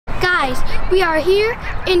guys, we are here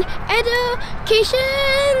in Education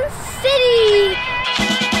City.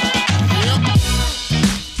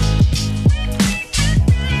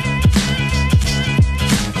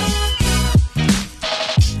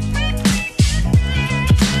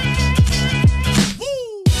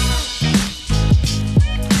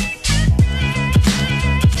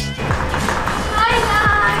 Hi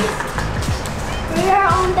guys, we are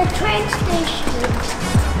on the train station.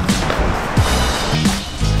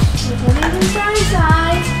 Hi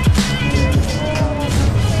guys,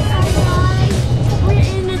 we're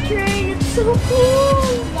in the train, it's so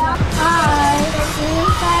cool. Hi, we're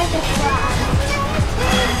inside the class.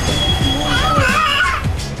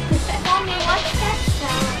 Mommy, what's that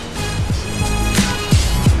sound?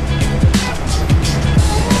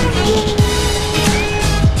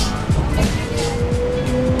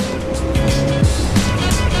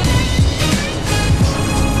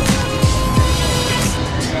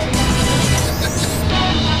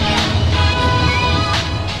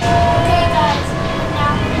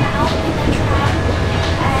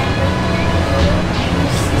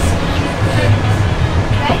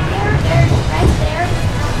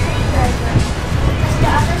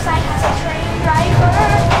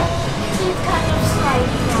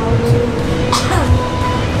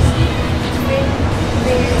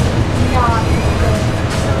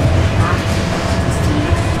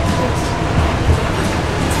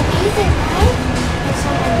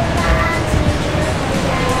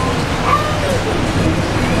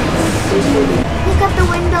 Look at the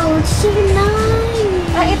window, it's so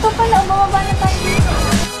nice. Ah, ito pala, bumaba na tayo dito.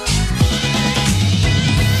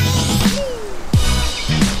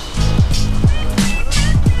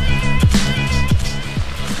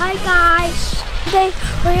 Hi guys, today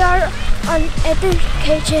we are on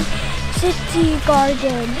Education City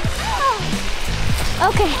Garden.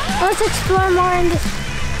 Okay, let's explore more in this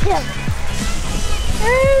hill.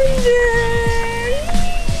 And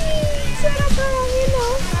sarap lang, you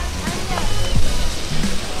know.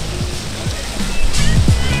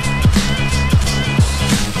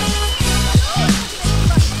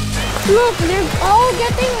 Look, they're all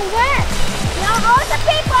getting wet. Now all the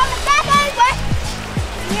people on the back are wet.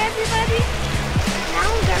 See everybody?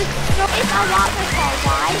 Now it's a waterfall,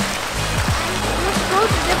 guys. Let's go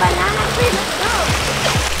to the banana tree. Let's go.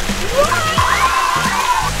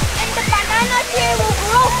 Wow! And the banana tree will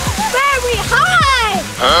grow very high.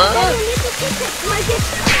 Then we need to pick it like this.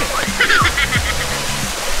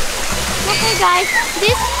 Okay, guys,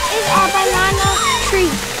 this is a banana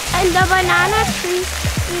tree, and the banana tree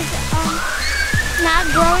is not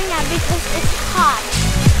growing yet because it's hot.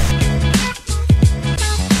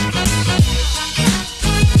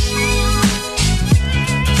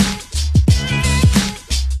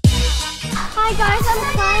 Hi guys, I'm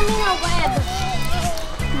climbing a web.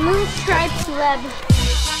 Blue striped web.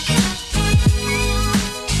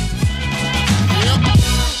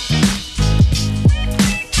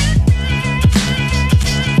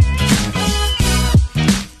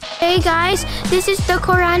 Hey guys, this is the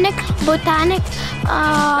Quranic Botanic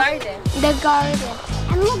Garden. The garden.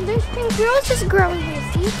 And look, there's pink roses growing here,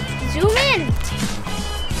 see? Zoom in!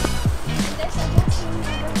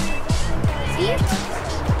 See?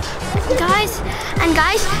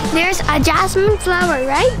 Guys, there's a jasmine flower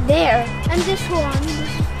right there. And this one, this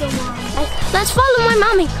is the one. Let's follow my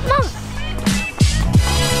mommy, come on!